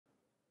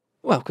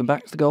Welcome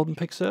back to the Golden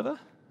Pig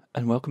server,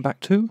 and welcome back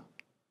to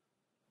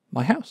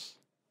my house.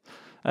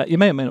 You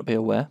may or may not be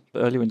aware, but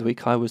earlier in the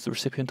week I was the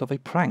recipient of a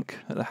prank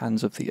at the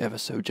hands of the ever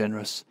so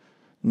generous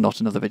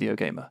Not Another Video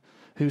Gamer,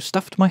 who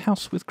stuffed my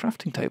house with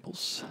crafting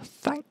tables.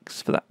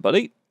 Thanks for that,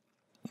 buddy.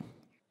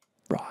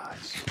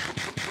 Rise.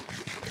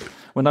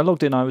 When I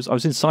logged in, I was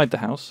inside the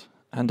house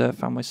and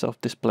found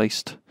myself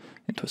displaced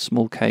into a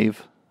small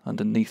cave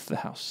underneath the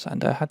house,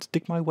 and had to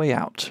dig my way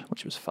out,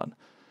 which was fun.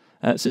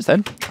 Since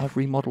then, I've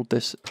remodelled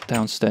this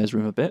downstairs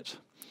room a bit,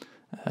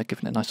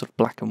 given it a nice sort of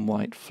black and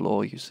white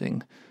floor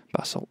using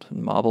basalt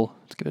and marble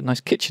to give it a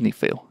nice kitchen-y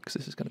feel, because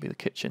this is going to be the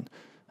kitchen.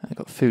 I've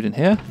got food in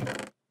here,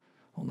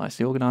 all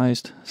nicely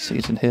organised,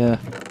 seeds in here,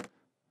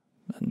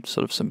 and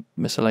sort of some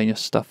miscellaneous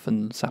stuff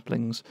and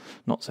saplings,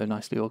 not so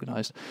nicely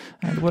organised,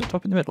 and a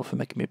worktop in the middle for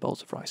making me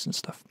bowls of rice and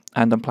stuff.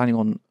 And I'm planning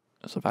on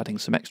sort of adding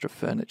some extra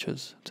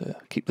furnitures to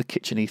keep the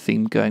kitchen-y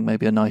theme going,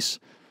 maybe a nice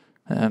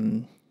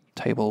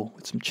table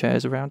with some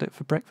chairs around it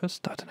for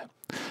breakfast. I don't know.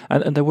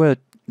 And there were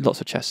lots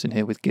of chests in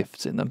here with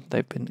gifts in them.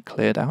 They've been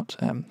cleared out.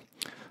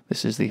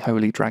 This is the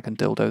Holy Dragon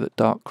dildo that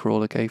Dark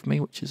Crawler gave me,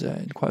 which is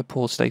in quite a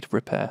poor state of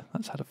repair.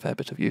 That's had a fair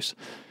bit of use.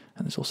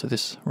 And there's also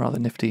this rather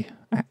nifty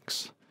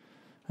axe,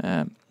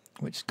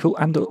 which is cool.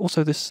 And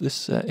also this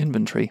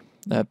inventory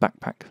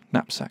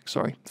knapsack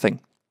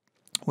thing,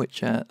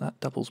 which that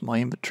doubles my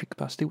inventory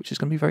capacity, which is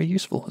going to be very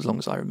useful as long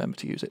as I remember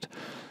to use it.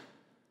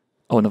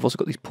 Oh, and I've also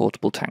got these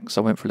portable tanks.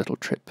 I went for a little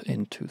trip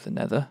into the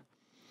Nether,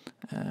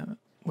 and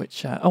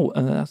there's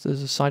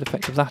a side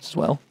effect of that as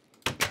well,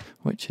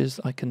 which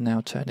is I can now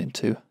turn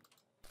into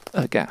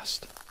a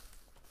ghast.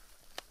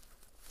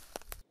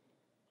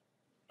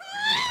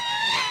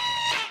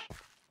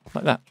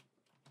 Like that.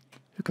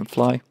 Who can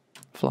fly,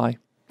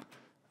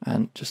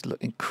 and just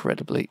look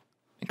incredibly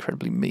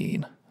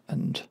mean,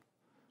 and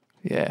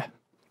yeah,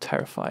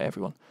 terrify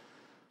everyone.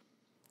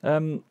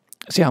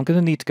 So yeah, I'm going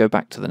to need to go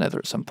back to the Nether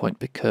at some point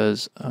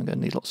because I'm going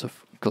to need lots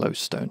of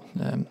glowstone.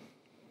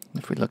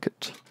 If we look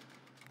at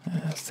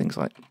things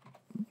like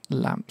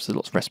lamps, there's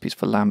lots of recipes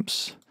for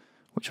lamps,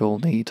 which all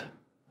need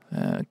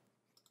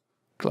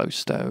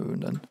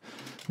glowstone. And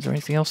is there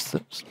anything else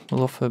that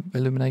will offer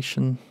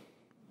illumination?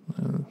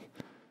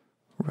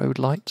 Road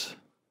light,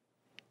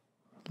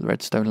 the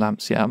redstone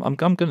lamps. Yeah, I'm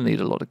going to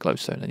need a lot of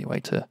glowstone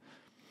anyway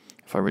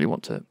if I really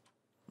want to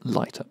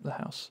light up the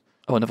house.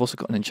 Oh, and I've also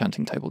got an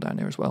enchanting table down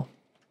here as well.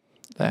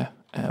 There.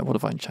 What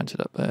have I enchanted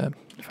up? In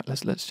fact,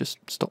 let's just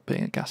stop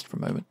being a ghast for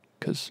a moment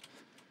because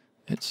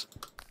it's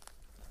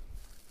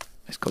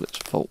got its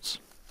faults.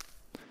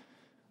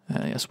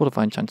 Yes, what have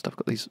I enchanted up? I've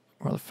got these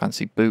rather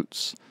fancy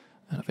boots,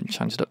 and I've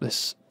enchanted up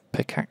this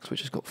pickaxe which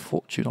has got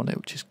fortune on it,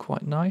 which is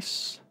quite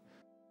nice.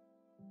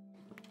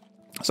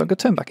 So I'm going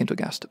to turn back into a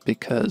ghast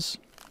because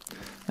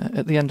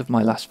at the end of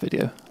my last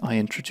video I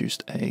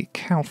introduced a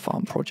cow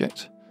farm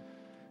project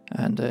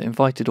and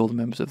invited all the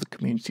members of the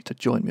community to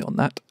join me on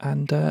that,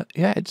 and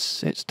yeah,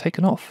 it's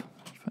taken off.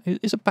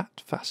 Is a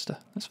bat faster?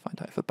 Let's find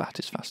out if a bat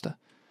is faster.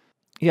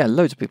 Yeah,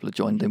 loads of people have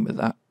joined in with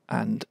that,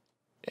 and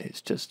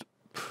it's just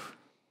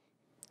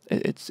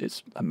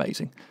it's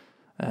amazing.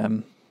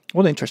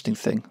 One interesting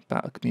thing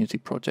about a community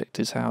project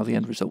is how the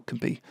end result can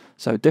be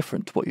so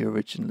different to what you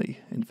originally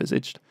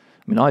envisaged.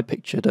 I mean, I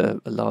pictured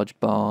a large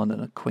barn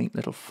and a quaint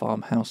little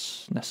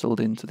farmhouse nestled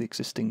into the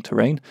existing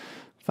terrain,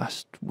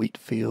 vast wheat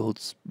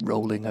fields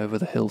rolling over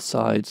the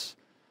hillsides.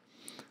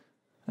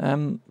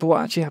 But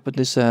what actually happened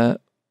is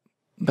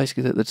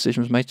basically the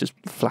decision was made to just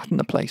flatten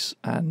the place,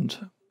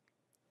 and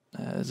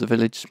the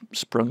village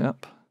sprung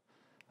up,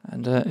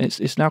 and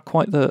it's now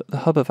quite the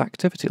hub of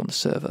activity on the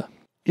server.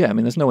 Yeah, I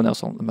mean, there's no one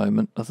else on at the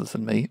moment other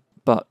than me,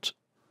 but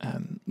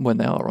when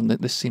they are on,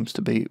 this seems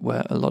to be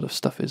where a lot of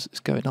stuff is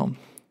going on.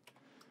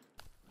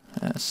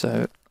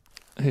 So,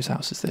 whose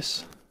house is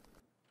this?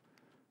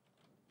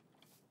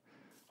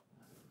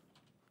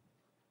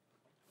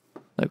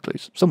 No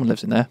clues. Someone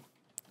lives in there.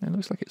 It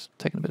looks like it's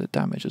taken a bit of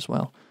damage as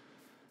well.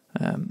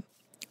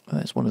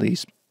 There's one of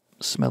these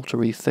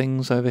smeltery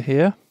things over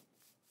here.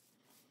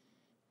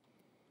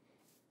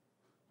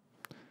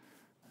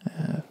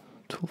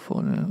 Tool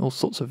for all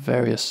sorts of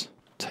various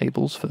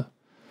tables for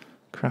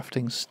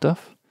crafting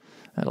stuff.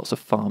 Lots of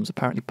farms.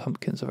 Apparently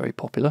pumpkins are very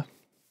popular.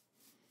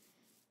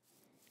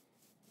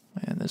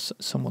 And there's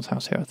someone's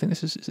house here. I think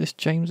is this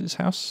James's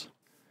house?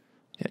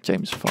 Yeah,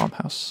 James'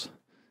 farmhouse.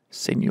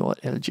 Senor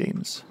El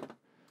James.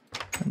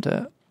 And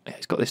yeah,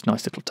 he's got this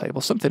nice little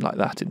table, something like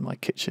that in my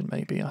kitchen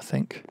maybe, I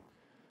think.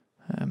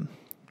 A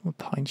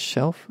pine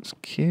shelf, that's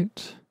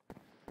cute.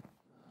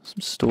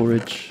 Some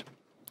storage,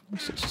 all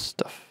sorts of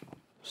stuff,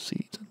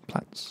 seeds and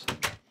plants.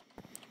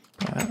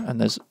 And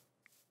there's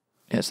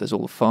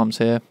all the farms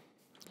here,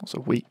 lots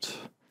of wheat,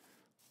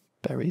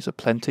 berries are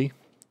plenty.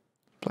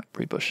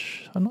 Blackberry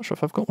bush, I'm not sure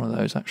if I've got one of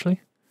those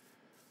actually.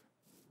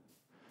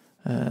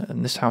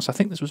 And this house, I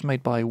think this was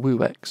made by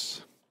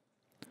Woox.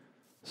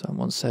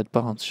 Someone said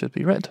barns should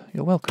be red.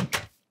 You're welcome.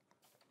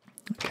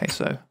 Okay,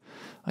 so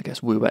I guess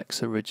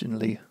Woox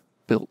originally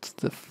built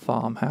the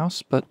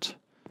farmhouse, but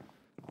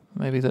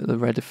maybe the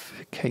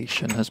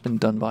redification has been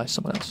done by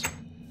someone else.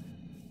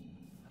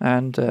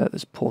 And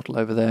there's a portal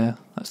over there.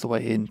 That's the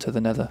way into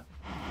the nether.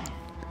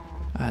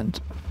 And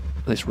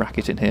this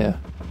racket in here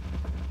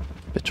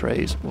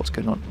betrays what's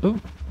going on.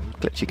 Ooh,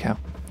 glitchy cow.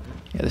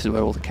 Yeah, this is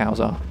where all the cows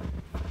are.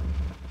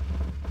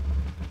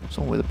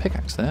 Someone with a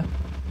pickaxe there.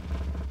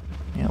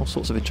 Yeah, all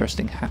sorts of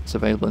interesting hats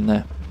available in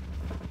there.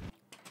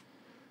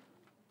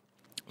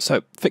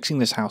 So, fixing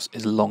this house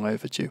is long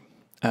overdue.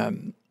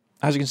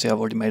 As you can see, I've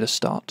already made a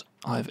start.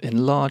 I've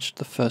enlarged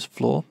the first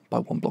floor by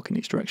 1 block in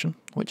each direction,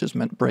 which has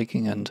meant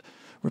breaking and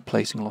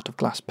replacing a lot of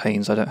glass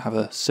panes. I don't have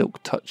a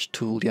silk touch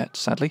tool yet,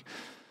 sadly.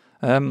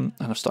 And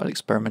I've started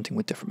experimenting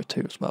with different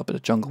materials as well. A bit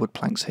of junglewood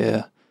planks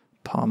here,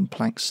 palm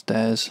plank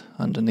stairs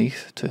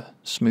underneath to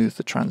smooth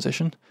the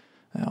transition.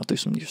 I'll do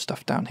some new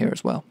stuff down here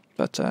as well.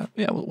 But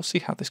yeah, we'll see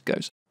how this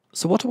goes.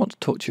 So what I want to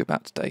talk to you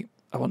about today,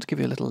 I want to give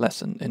you a little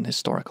lesson in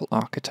historical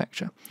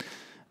architecture.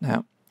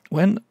 Now,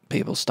 when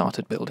people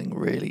started building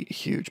really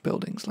huge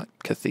buildings like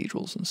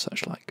cathedrals and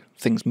such like,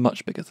 things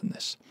much bigger than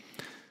this,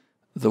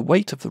 the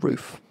weight of the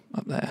roof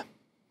up there,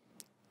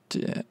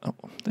 oh,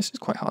 this is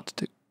quite hard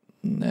to do,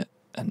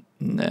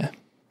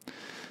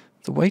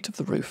 the weight of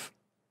the roof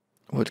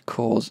would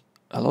cause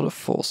a lot of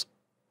force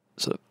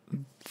sort of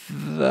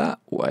that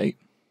way,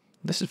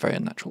 this is very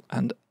unnatural,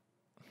 and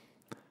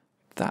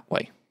that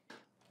way.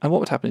 And what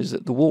would happen is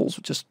that the walls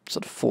would just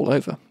sort of fall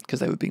over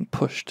because they were being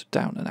pushed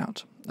down and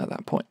out at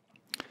that point.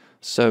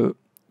 So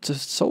to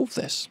solve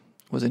this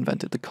was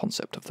invented the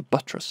concept of the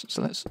buttress.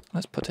 So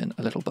let's put in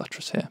a little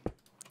buttress here.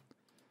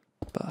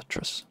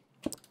 Buttress.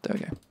 There we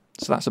go.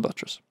 So that's a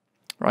buttress,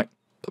 right?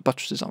 But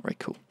buttresses aren't very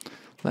cool.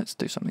 Let's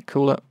do something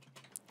cooler.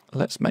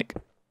 Let's make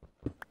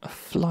a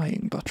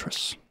flying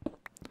buttress.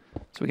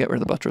 So we get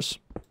rid of the buttress.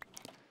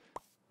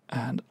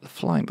 And the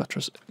flying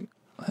buttress,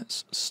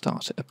 let's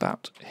start it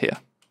about here.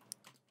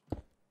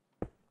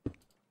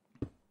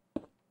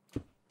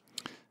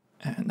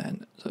 And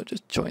then, so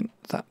just join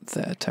that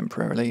there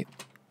temporarily.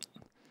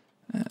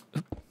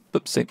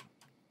 Oopsie.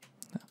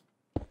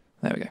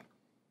 There we go.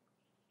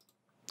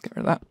 Get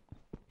rid of that.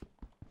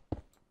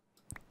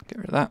 Get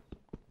rid of that.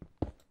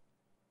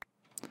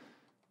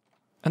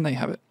 And there you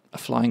have it, a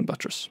flying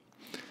buttress.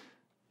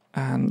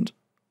 And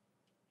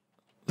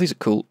these are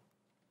cool,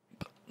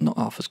 but not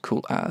half as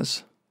cool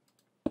as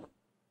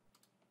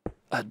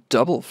a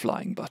double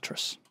flying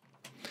buttress.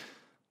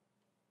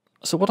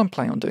 So what I'm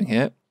planning on doing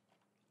here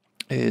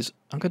is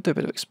I'm going to do a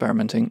bit of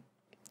experimenting.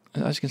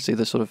 As you can see,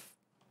 this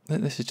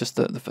is just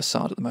the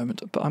facade at the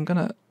moment, but I'm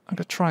going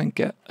to try and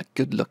get a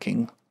good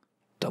looking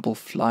double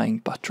flying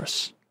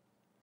buttress.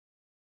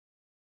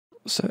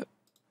 So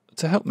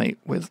to help me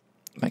with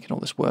making all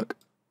this work,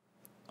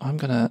 I'm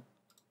going to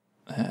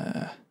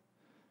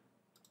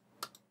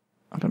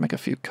make a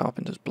few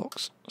carpenter's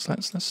blocks. So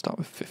let's start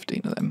with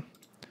 15 of them.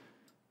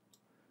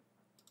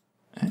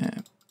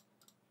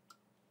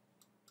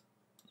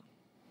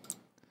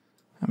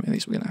 How many of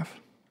these are we going to have?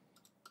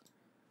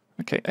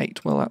 Okay,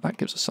 8. Well, that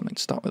gives us something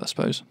to start with, I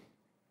suppose.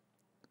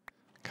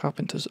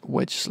 Carpenter's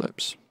wedge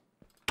slopes.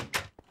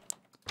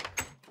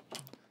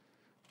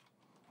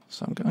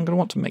 So I'm going to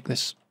want to make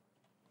this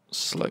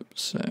slope.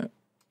 So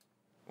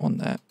one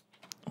there,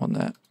 one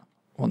there,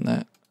 one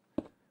there,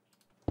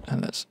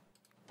 and let's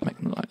make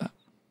them like that.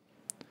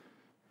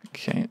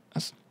 Okay,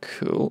 that's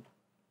cool.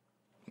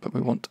 But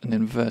we want an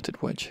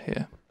inverted wedge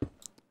here,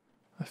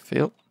 I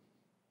feel.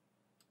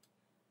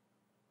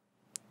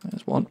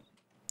 There's one.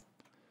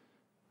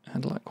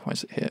 And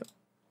likewise here,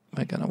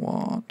 we're going to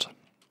want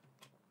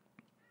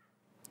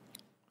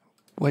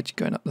wedge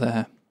going up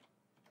there.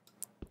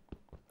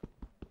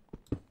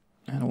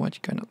 And a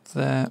wedge going up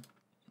there.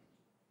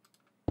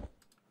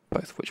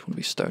 Both of which want to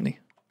be stony.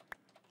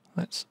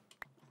 Let's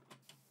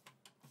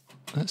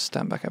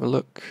stand back, have a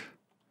look.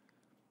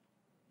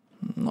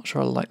 I'm not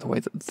sure I like the way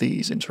that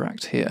these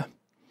interact here.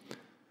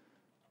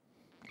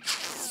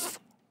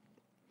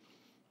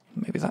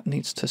 Maybe that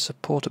needs to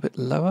support a bit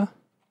lower.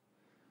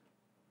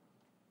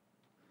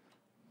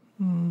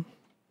 No,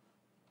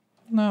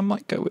 I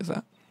might go with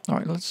that. All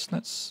right, let's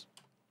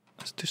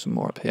do some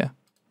more up here.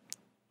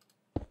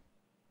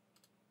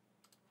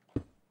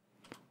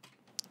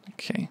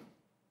 Okay.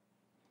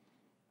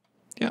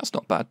 Yeah, that's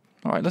not bad.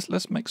 All right,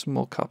 let's make some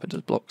more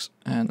carpenter's blocks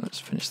and let's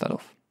finish that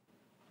off.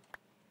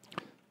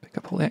 Pick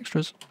up all the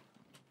extras.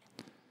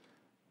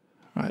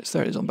 Right, so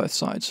there it is on both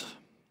sides.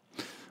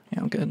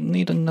 Yeah, I'm going to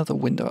need another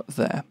window up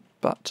there,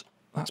 but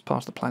that's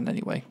part of the plan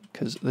anyway,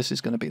 because this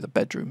is going to be the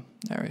bedroom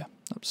area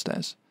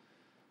upstairs.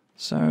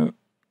 So,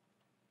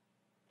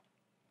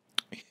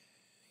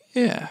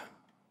 yeah,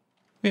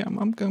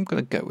 I'm going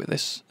to go with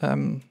this.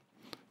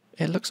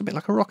 It looks a bit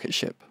like a rocket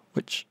ship,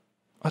 which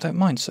I don't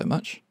mind so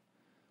much.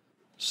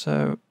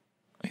 So,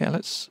 yeah,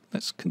 let's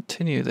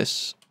continue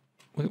this.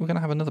 We're going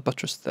to have another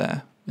buttress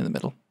there in the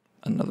middle,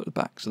 and another at the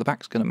back. So the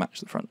back's going to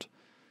match the front.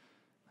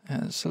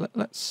 So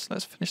let's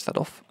finish that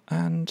off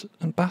and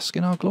bask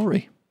in our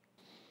glory.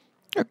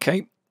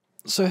 Okay,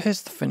 so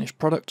here's the finished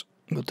product.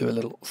 We'll do a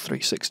little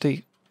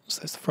 360.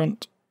 So there's the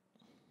front.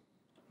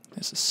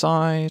 There's the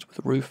side with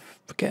the roof.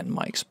 Again,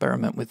 my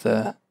experiment with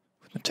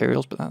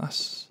materials, but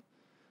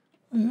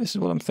this is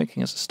what I'm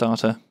thinking as a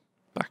starter.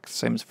 Back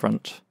same as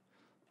front,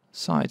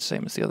 side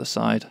same as the other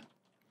side.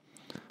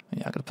 And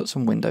yeah, I'm going to put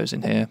some windows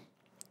in here.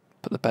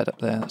 Put the bed up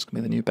there. That's going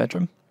to be the new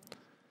bedroom.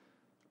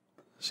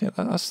 So yeah,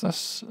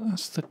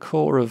 that's the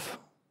core of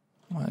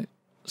my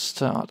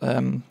start.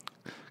 Can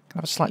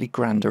have a slightly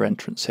grander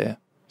entrance here.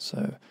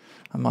 So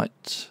I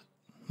might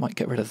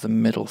get rid of the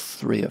middle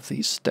 3 of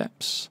these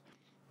steps.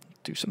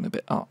 Do something a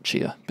bit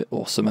archier, a bit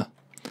awesomer.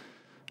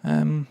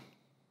 But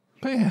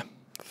yeah,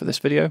 for this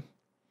video,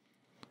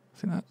 I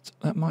think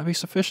that might be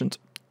sufficient.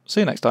 See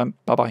you next time.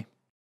 Bye bye.